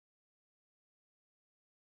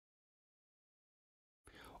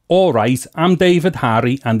Alright, I'm David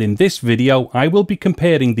Harry, and in this video I will be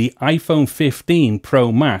comparing the iPhone 15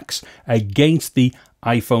 Pro Max against the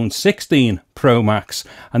iPhone 16 Pro Max,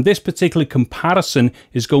 and this particular comparison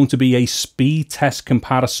is going to be a speed test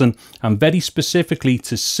comparison, and very specifically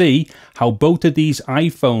to see how both of these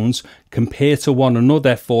iPhones compare to one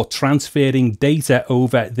another for transferring data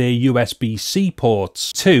over their USB-C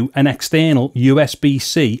ports to an external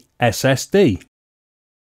USB-C SSD.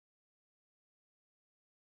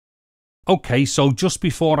 Okay, so just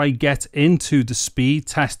before I get into the speed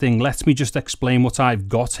testing, let me just explain what I've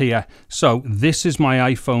got here. So this is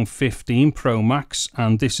my iPhone 15 Pro Max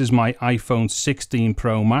and this is my iPhone 16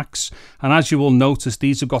 Pro Max. And as you will notice,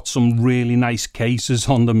 these have got some really nice cases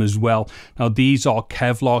on them as well. Now these are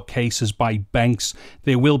Kevlar cases by Banks.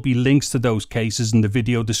 There will be links to those cases in the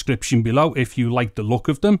video description below if you like the look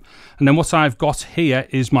of them. And then what I've got here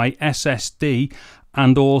is my SSD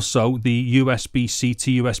and also the USB-C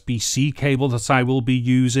to USB-C cable that I will be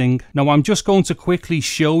using. Now I'm just going to quickly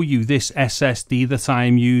show you this SSD that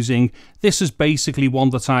I'm using. This is basically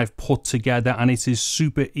one that I've put together and it is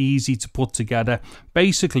super easy to put together.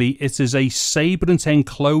 Basically it is a Sabrent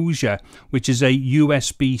enclosure, which is a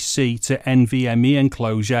USB-C to NVMe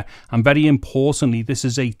enclosure, and very importantly this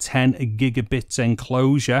is a 10 gigabits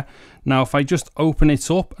enclosure. Now if I just open it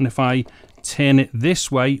up and if I turn it this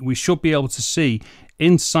way, we should be able to see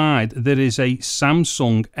inside there is a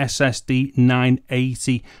Samsung SSD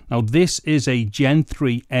 980. Now this is a Gen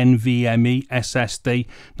 3 NVMe SSD.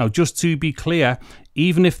 Now just to be clear,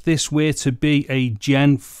 even if this were to be a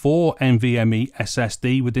Gen 4 NVMe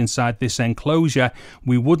SSD with inside this enclosure,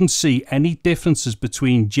 we wouldn't see any differences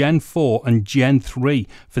between Gen 4 and Gen 3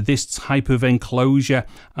 for this type of enclosure.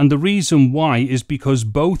 And the reason why is because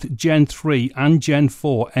both Gen 3 and Gen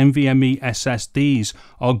 4 NVMe SSDs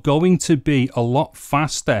are going to be a lot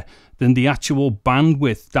faster than the actual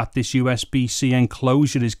bandwidth that this USB-C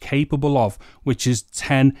enclosure is capable of, which is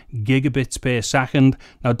 10 gigabits per second.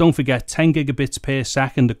 Now don't forget, 10 gigabits per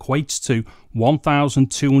second equates to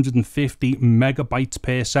 1250 megabytes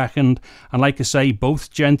per second, and like I say,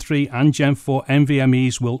 both Gen 3 and Gen 4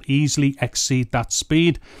 NVMe's will easily exceed that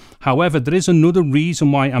speed. However, there is another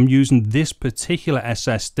reason why I'm using this particular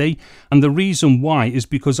SSD, and the reason why is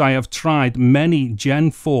because I have tried many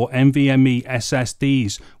Gen 4 NVMe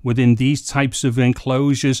SSDs within these types of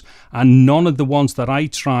enclosures, and none of the ones that I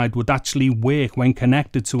tried would actually work when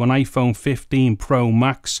connected to an iPhone 15 Pro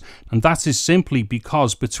Max, and that is simply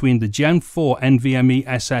because between the Gen 4 NVMe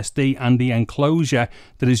SSD and the enclosure,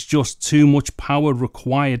 there is just too much power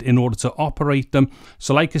required in order to operate them.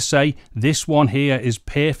 So like I say, this one here is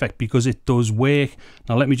perfect because it does work.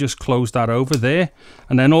 Now let me just close that over there.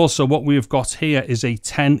 And then also what we've got here is a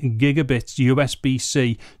 10 gigabits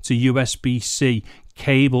USB-C to USB-C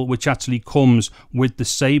cable, which actually comes with the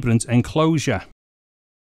Sabrent enclosure.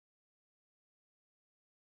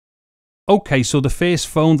 Okay, so the first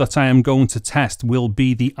phone that I am going to test will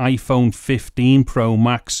be the iPhone 15 Pro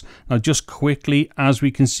Max. Now just quickly, as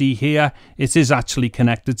we can see here, it is actually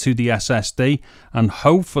connected to the SSD, and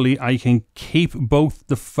hopefully I can keep both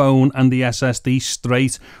the phone and the SSD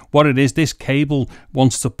straight. What it is, this cable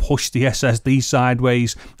wants to push the SSD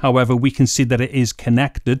sideways. However, we can see that it is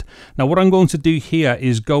connected. Now what I'm going to do here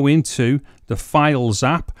is go into the Files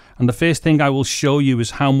app, and the first thing I will show you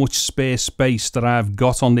is how much spare space that I've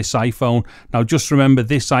got on this iPhone. Now just remember,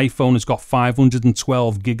 this iPhone has got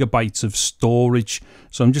 512 gigabytes of storage.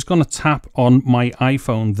 So I'm just going to tap on my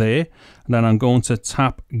iPhone there, and then I'm going to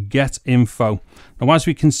tap Get Info. Now as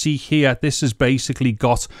we can see here, this has basically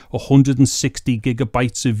got 160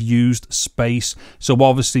 gigabytes of used space. So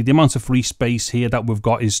obviously the amount of free space here that we've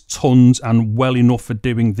got is tons and well enough for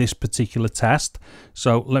doing this particular test.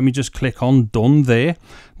 So let me just click on Done there.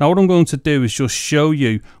 Now what I'm going to do is just show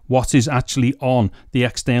you what is actually on the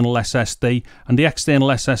external SSD, and the external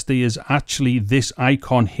SSD is actually this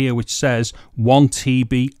icon here which says 1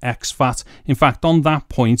 TB exFAT. In fact, on that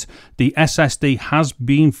point, the SSD has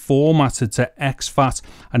been formatted to exFAT,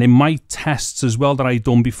 and in my tests as well that I've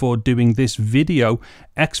done before doing this video,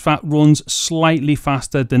 exFAT runs slightly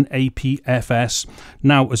faster than APFS.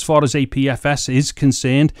 Now as far as APFS is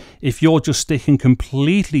concerned, if you're just sticking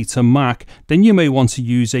completely to Mac, then you may want to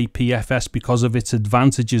use APFS because of its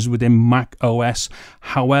advantages within Mac OS.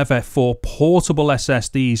 However, for portable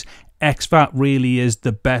SSDs, exFAT really is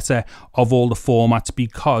the better of all the formats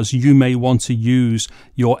because you may want to use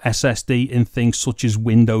your SSD in things such as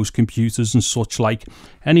Windows computers and such like.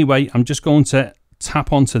 Anyway, I'm just going to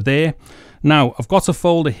tap onto there. Now, I've got a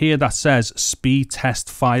folder here that says speed test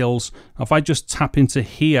files. If I just tap into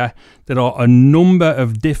here, there are a number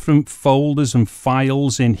of different folders and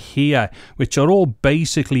files in here, which are all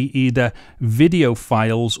basically either video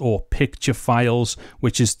files or picture files,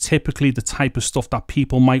 which is typically the type of stuff that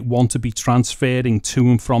people might want to be transferring to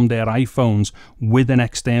and from their iPhones with an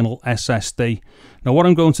external SSD. Now, what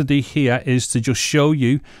I'm going to do here is to just show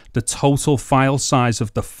you the total file size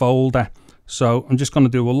of the folder. So I'm just going to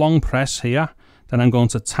do a long press here, then I'm going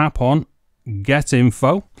to tap on Get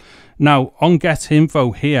Info. Now on Get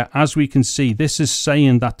Info here, as we can see, this is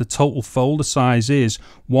saying that the total folder size is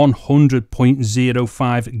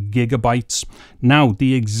 100.05 gigabytes. Now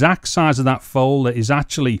the exact size of that folder is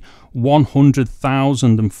actually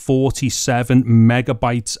 100,047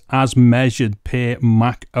 megabytes as measured per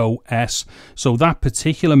Mac OS. So that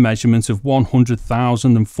particular measurement of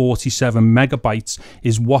 100,047 megabytes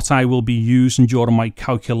is what I will be using during my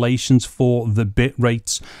calculations for the bit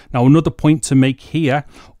rates. Now another point to make here,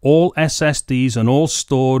 all SSDs and all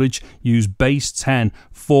storage use base 10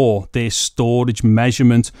 for their storage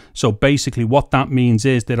measurement. So basically what that means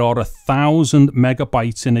is there are 1,000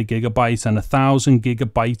 megabytes in a gigabyte and 1,000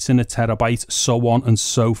 gigabytes in a terabyte, so on and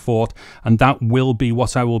so forth. And that will be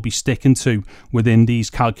what I will be sticking to within these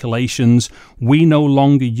calculations. We no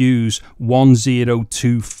longer use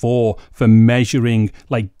 1024 for measuring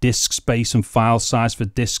like disk space and file size for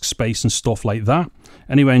disk space and stuff like that.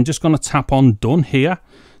 Anyway, I'm just going to tap on Done here.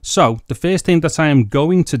 So the first thing that I am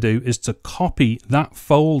going to do is to copy that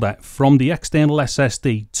folder from the external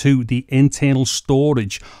SSD to the internal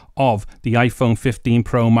storage of the iPhone 15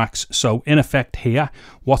 Pro Max. So in effect here,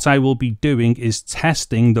 what I will be doing is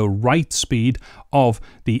testing the write speed of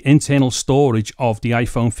the internal storage of the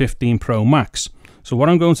iPhone 15 Pro Max. So what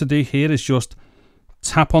I'm going to do here is just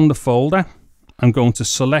tap on the folder. I'm going to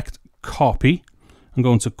select copy. I'm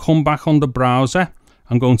going to come back on the browser.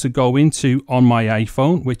 I'm going to go into on my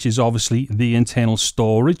iPhone, which is obviously the internal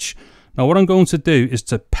storage. Now what I'm going to do is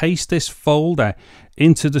to paste this folder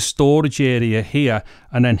into the storage area here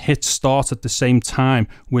and then hit start at the same time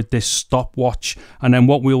with this stopwatch. And then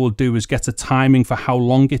what we will do is get a timing for how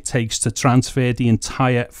long it takes to transfer the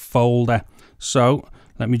entire folder. So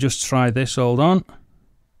let me just try this, hold on.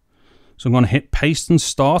 So I'm going to hit paste and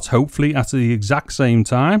start, hopefully at the exact same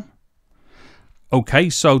time. Okay,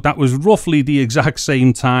 so that was roughly the exact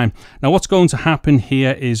same time. Now what's going to happen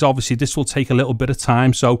here is obviously this will take a little bit of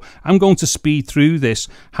time, so I'm going to speed through this.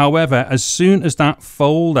 However, as soon as that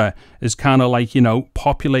folder is kind of like, you know,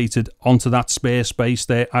 populated onto that spare space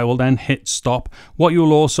there, I will then hit stop. What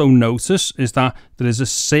you'll also notice is that there is a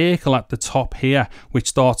circle at the top here which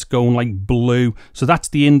starts going like blue. So that's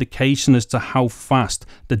the indication as to how fast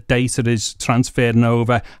the data is transferring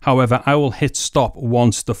over. However, I will hit stop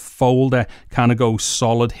once the folder kind of goes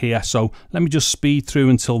solid here. So let me just speed through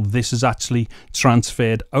until this is actually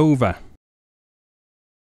transferred over.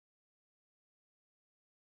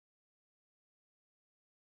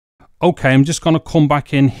 Okay, I'm just going to come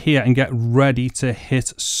back in here and get ready to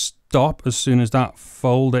hit stop as soon as that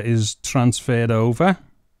folder is transferred over.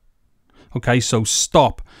 Okay, so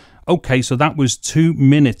stop. Okay, so that was 2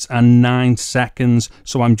 minutes and 9 seconds.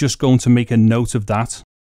 So I'm just going to make a note of that.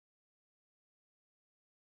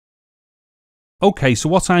 Okay, so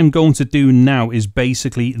what I'm going to do now is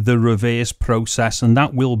basically the reverse process, and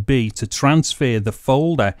that will be to transfer the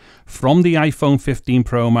folder from the iPhone 15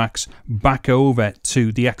 Pro Max back over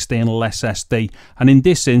to the external SSD. And in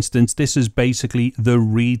this instance, this is basically the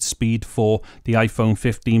read speed for the iPhone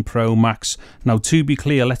 15 Pro Max. Now, to be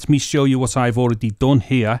clear, let me show you what I've already done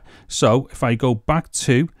here. So if I go back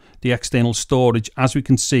to the external storage, as we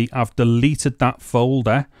can see, I've deleted that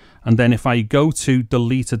folder. And then if I go to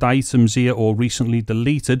deleted items here, or recently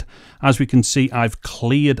deleted, as we can see, I've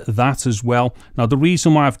cleared that as well. Now, the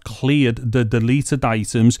reason why I've cleared the deleted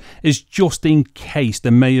items is just in case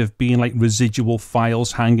there may have been like residual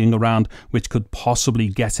files hanging around, which could possibly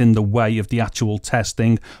get in the way of the actual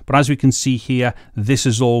testing. But as we can see here, this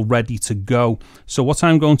is all ready to go. So what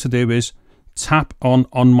I'm going to do is tap on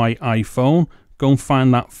my iPhone, go and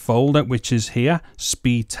find that folder, which is here,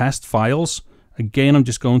 speed test files. Again, I'm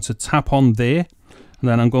just going to tap on there, and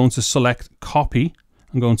then I'm going to select copy.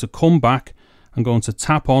 I'm going to come back. I'm going to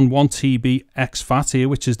tap on 1TB exFAT here,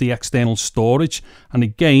 which is the external storage. And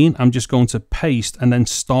again, I'm just going to paste and then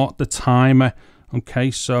start the timer.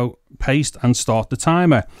 Okay, so paste and start the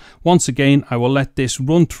timer. Once again, I will let this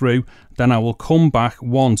run through. Then I will come back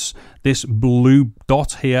once this blue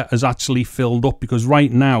dot here has actually filled up, because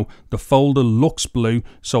right now the folder looks blue.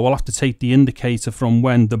 So I'll have to take the indicator from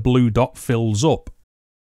when the blue dot fills up.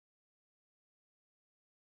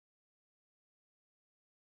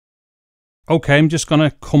 Okay, I'm just going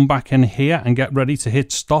to come back in here and get ready to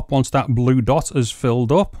hit stop once that blue dot has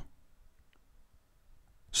filled up.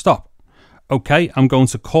 Stop. Okay, I'm going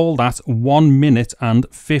to call that 1 minute and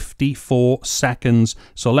 54 seconds.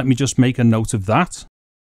 So let me just make a note of that.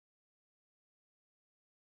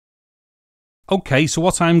 Okay, so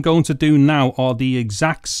what I'm going to do now are the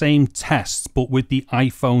exact same tests, but with the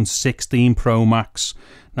iPhone 16 Pro Max.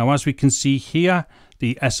 Now, as we can see here,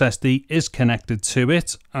 the SSD is connected to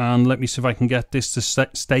it. And let me see if I can get this to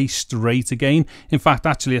stay straight again. In fact,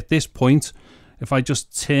 actually at this point, if I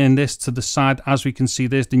just turn this to the side, as we can see,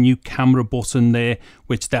 there's the new camera button there,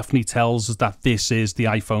 which definitely tells us that this is the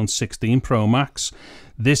iPhone 16 Pro Max.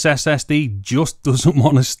 This SSD just doesn't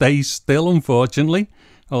want to stay still, unfortunately.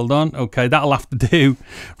 Hold on. Okay, that'll have to do.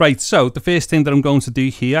 Right, so the first thing that I'm going to do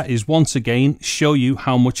here is once again show you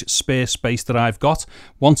how much spare space that I've got.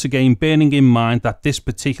 Once again, bearing in mind that this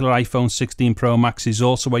particular iPhone 16 Pro Max is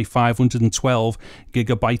also a 512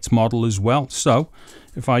 gigabyte model as well. So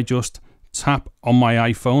if I just tap on my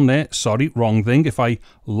iPhone there, sorry, wrong thing. If I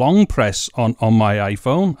long press on my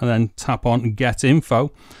iPhone and then tap on Get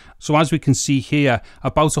Info, so as we can see here,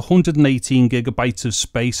 about 118 gigabytes of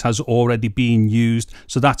space has already been used.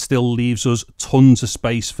 So that still leaves us tons of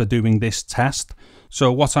space for doing this test. So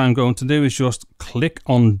what I'm going to do is just click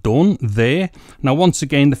on done there. Now, once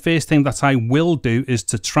again, the first thing that I will do is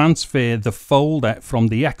to transfer the folder from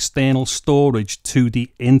the external storage to the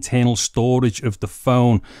internal storage of the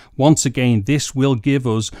phone. Once again, this will give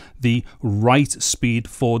us the right speed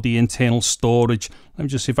for the internal storage. Let me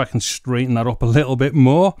just see if I can straighten that up a little bit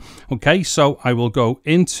more. Okay, so I will go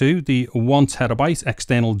into the 1 terabyte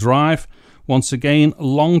external drive. Once again,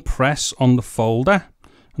 long press on the folder.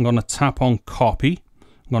 I'm going to tap on copy.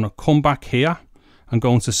 I'm going to come back here. I'm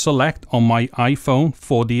going to select on my iPhone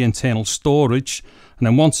for the internal storage. And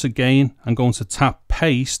then once again, I'm going to tap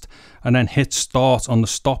paste and then hit start on the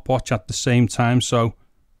stopwatch at the same time. So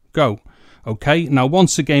go. Okay, now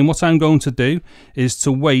once again, what I'm going to do is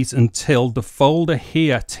to wait until the folder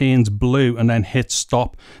here turns blue and then hit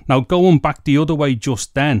stop. Now going back the other way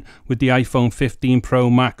just then with the iPhone 15 Pro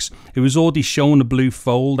Max, it was already showing a blue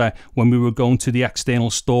folder when we were going to the external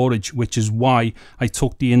storage, which is why I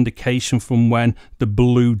took the indication from when the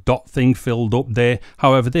blue dot thing filled up there.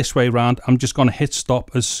 However, this way around, I'm just going to hit stop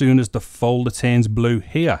as soon as the folder turns blue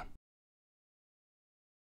here.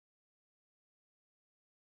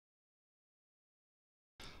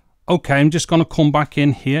 Okay, I'm just going to come back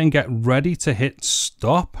in here and get ready to hit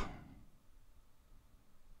stop.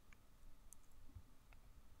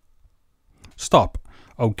 Stop.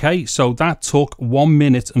 Okay, so that took 1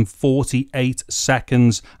 minute and 48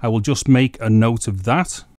 seconds. I will just make a note of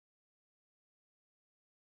that.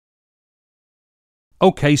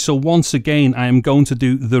 Okay, so once again, I am going to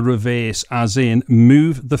do the reverse, as in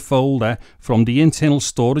move the folder from the internal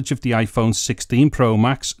storage of the iPhone 16 Pro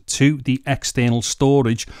Max to the external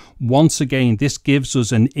storage. Once again, this gives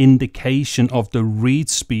us an indication of the read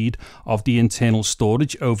speed of the internal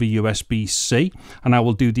storage over USB-C. And I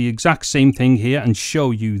will do the exact same thing here and show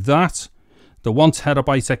you that the 1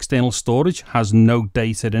 terabyte external storage has no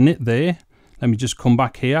data in it there. Let me just come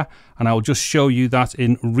back here and I'll just show you that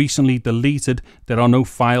in recently deleted, there are no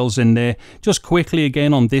files in there. Just quickly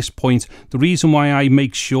again on this point, the reason why I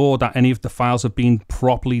make sure that any of the files have been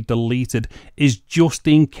properly deleted is just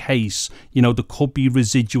in case, you know, there could be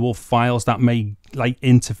residual files that may like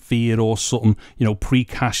interfere or something, you know,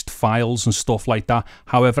 pre-cached files and stuff like that.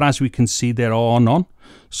 However, as we can see, there are none.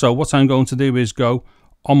 So what I'm going to do is go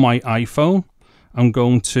on my iPhone. I'm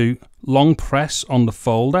going to long press on the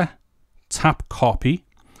folder, tap copy,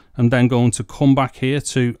 and then going to come back here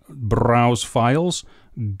to browse files,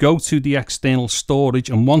 go to the external storage,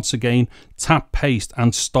 and once again tap paste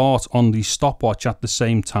and start on the stopwatch at the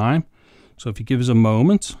same time. So if you give us a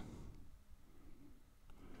moment.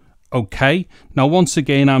 Okay, now once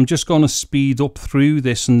again, I'm just going to speed up through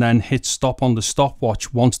this and then hit stop on the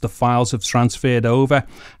stopwatch once the files have transferred over.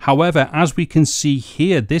 However, as we can see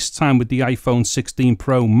here, this time with the iPhone 16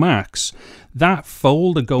 Pro Max, that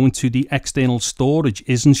folder going to the external storage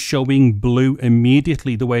isn't showing blue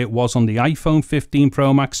immediately the way it was on the iPhone 15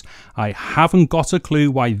 Pro Max. I haven't got a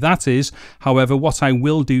clue why that is. However, what I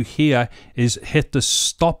will do here is hit the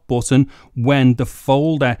stop button when the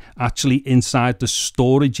folder actually inside the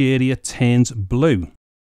storage area turns blue.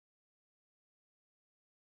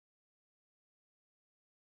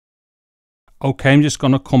 Okay, I'm just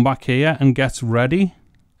going to come back here and get ready.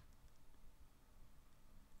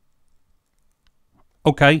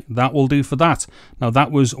 Okay, that will do for that. Now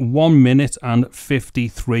that was 1 minute and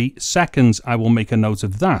 53 seconds. I will make a note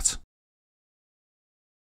of that.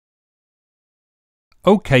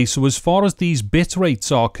 Okay, so as far as these bit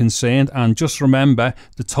rates are concerned, and just remember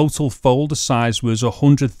the total folder size was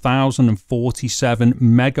 100,047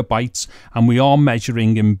 megabytes, and we are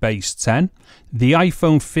measuring in base 10. The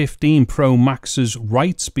iPhone 15 Pro Max's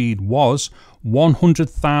write speed was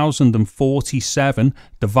 100,047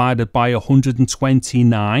 divided by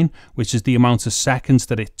 129, which is the amount of seconds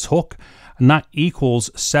that it took. And that equals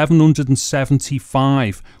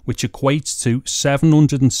 775, which equates to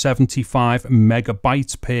 775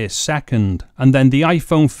 megabytes per second. And then the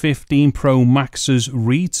iPhone 15 Pro Max's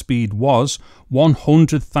read speed was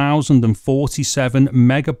 100,047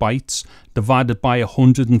 megabytes divided by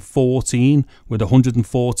 114, with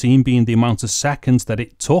 114 being the amount of seconds that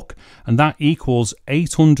it took, and that equals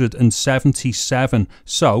 877,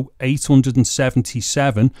 so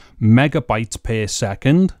 877 megabytes per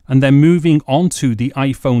second. And then moving on to the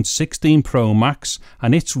iPhone 16 Pro Max,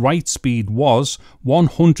 and its write speed was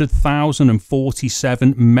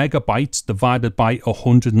 100,047 megabytes divided by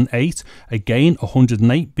 108, again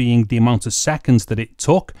 108 being the amount of seconds that it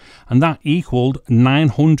took, and that equaled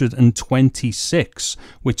 926,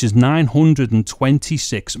 which is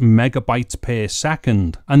 926 megabytes per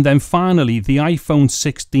second. And then finally, the iPhone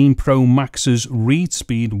 16 Pro Max's read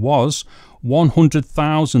speed was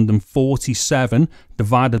 100,047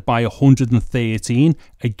 divided by 113,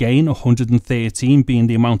 again 113 being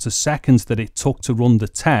the amount of seconds that it took to run the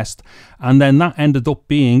test, and then that ended up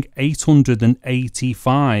being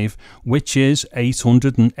 885, which is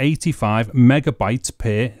 885 megabytes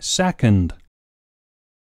per second.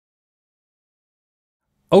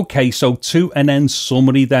 Okay, so to an end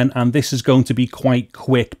summary then, and this is going to be quite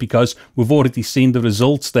quick because we've already seen the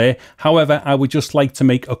results there. However, I would just like to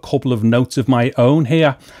make a couple of notes of my own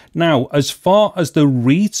here. Now, as far as the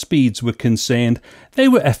read speeds were concerned, they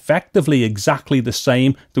were effectively exactly the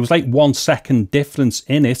same. There was like 1 second difference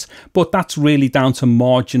in it, but that's really down to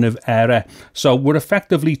margin of error. So we're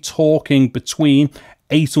effectively talking between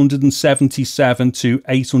 877 to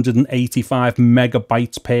 885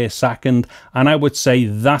 megabytes per second, and I would say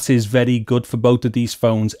that is very good for both of these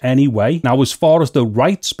phones anyway. Now, as far as the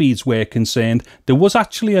write speeds were concerned, there was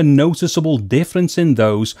actually a noticeable difference in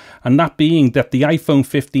those, and that being that the iPhone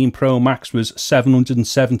 15 Pro Max was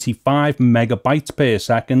 775 megabytes per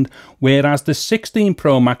second, whereas the 16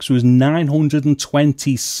 Pro Max was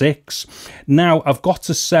 926. Now, I've got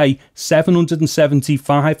to say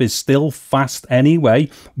 775 is still fast anyway,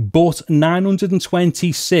 but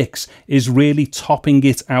 926 is really topping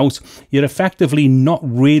it out. You're effectively not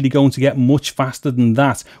really going to get much faster than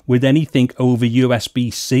that with anything over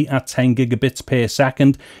USB-C at 10 gigabits per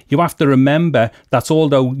second. You have to remember that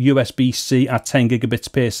although USB-C at 10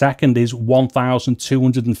 gigabits per second is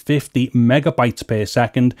 1,250 megabytes per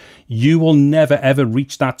second, you will never ever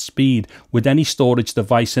reach that speed with any storage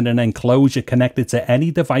device in an enclosure connected to any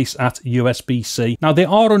device at USB-C. Now, there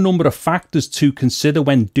are a number of factors to consider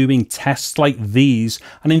when doing tests like these,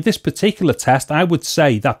 and in this particular test I would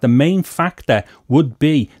say that the main factor would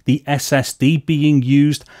be the SSD being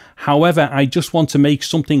used. However, I just want to make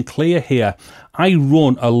something clear here. I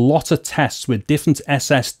run a lot of tests with different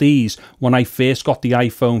SSDs when I first got the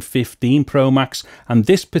iPhone 15 Pro Max, and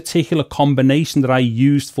this particular combination that I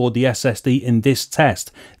used for the SSD in this test,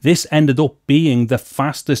 this ended up being the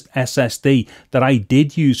fastest SSD that I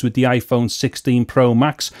did use with the iPhone 16 Pro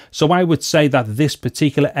Max, so I would say that this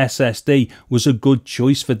particular SSD was a good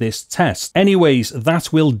choice for this test. Anyways,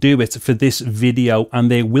 that will do it for this video, and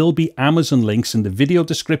there will be Amazon links in the video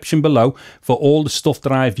description below for all the stuff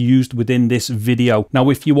that I've used within this video.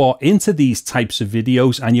 Now, if you are into these types of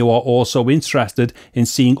videos and you are also interested in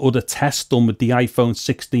seeing other tests done with the iPhone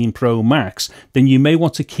 16 Pro Max, then you may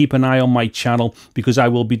want to keep an eye on my channel, because I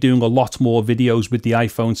will be doing a lot more videos with the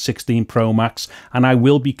iPhone 16 Pro Max, and I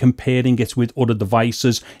will be comparing it with other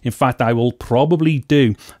devices. In fact, I will probably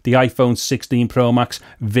do the iPhone 16 Pro Max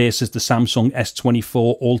versus the Samsung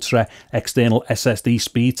S24 Ultra external SSD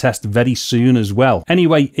speed test very soon as well.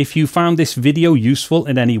 Anyway, if you found this video useful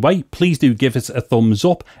in any way, please do give it a thumbs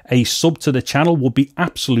up. A sub to the channel would be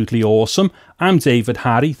absolutely awesome. I'm David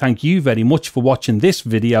Harry. Thank you very much for watching this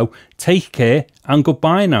video. Take care and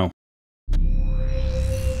goodbye now.